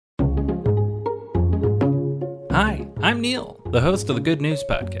Hi, I'm Neil, the host of the Good News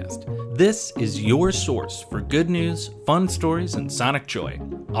Podcast. This is your source for good news, fun stories, and sonic joy.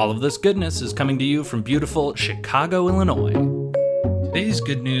 All of this goodness is coming to you from beautiful Chicago, Illinois. Today's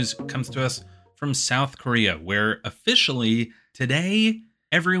good news comes to us from South Korea, where officially today,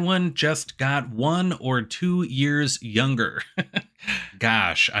 everyone just got 1 or 2 years younger.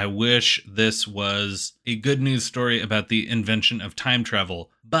 Gosh, I wish this was a good news story about the invention of time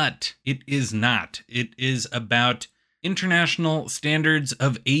travel, but it is not. It is about international standards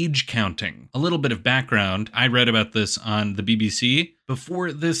of age counting. A little bit of background. I read about this on the BBC.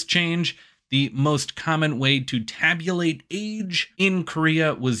 Before this change, the most common way to tabulate age in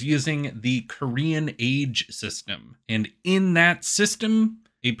Korea was using the Korean age system. And in that system,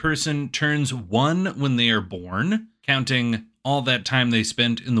 a person turns 1 when they are born, counting all that time they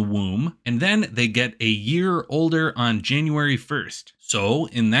spent in the womb, and then they get a year older on January 1st. So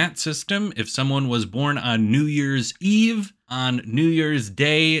in that system, if someone was born on New Year's Eve, on New Year's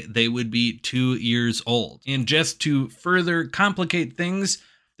Day, they would be 2 years old. And just to further complicate things,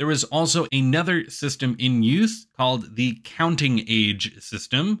 there was also another system in use called the counting age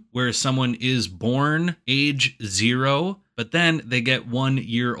system, where someone is born age 0, but then they get 1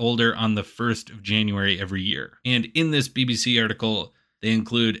 year older on the 1st of January every year. And in this BBC article, they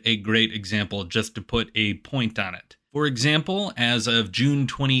include a great example just to put a point on it. For example, as of June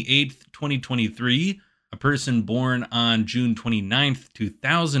 28th, 2023, a person born on June 29th,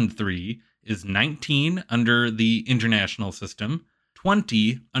 2003 is 19 under the international system,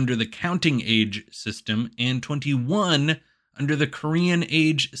 20 under the counting age system, and 21 under the Korean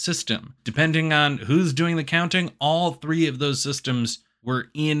age system. Depending on who's doing the counting, all 3 of those systems were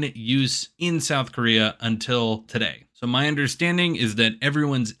in use in South Korea until today. So my understanding is that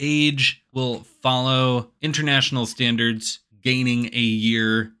everyone's age will follow international standards, gaining a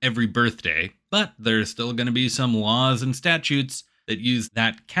year every birthday, but there's still going to be some laws and statutes that use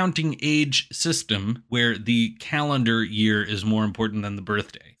that counting age system where the calendar year is more important than the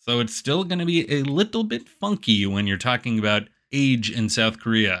birthday. So it's still going to be a little bit funky when you're talking about age in South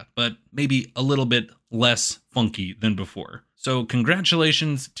Korea, but maybe a little bit less funky than before. So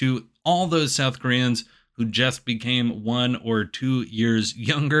congratulations to all those South Koreans who just became 1 or 2 years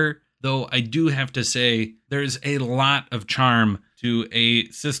younger. Though I do have to say, there's a lot of charm to a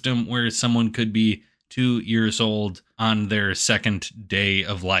system where someone could be 2 years old on their second day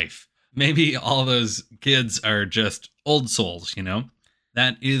of life. Maybe all those kids are just old souls, you know?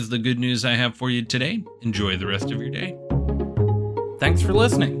 That is the good news I have for you today. Enjoy the rest of your day. Thanks for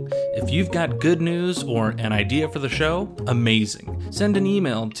listening. If you've got good news or an idea for the show, amazing. Send an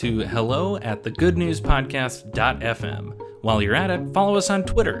email to hello@thegoodnewspodcast.fm. While you're at it, follow us on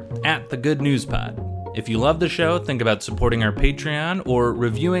Twitter @thegoodnewspod. If you love the show, think about supporting our Patreon or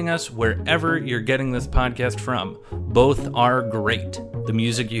reviewing us wherever you're getting this podcast from. Both are great. The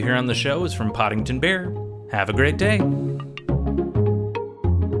music you hear on the show is from Poddington Bear. Have a great day.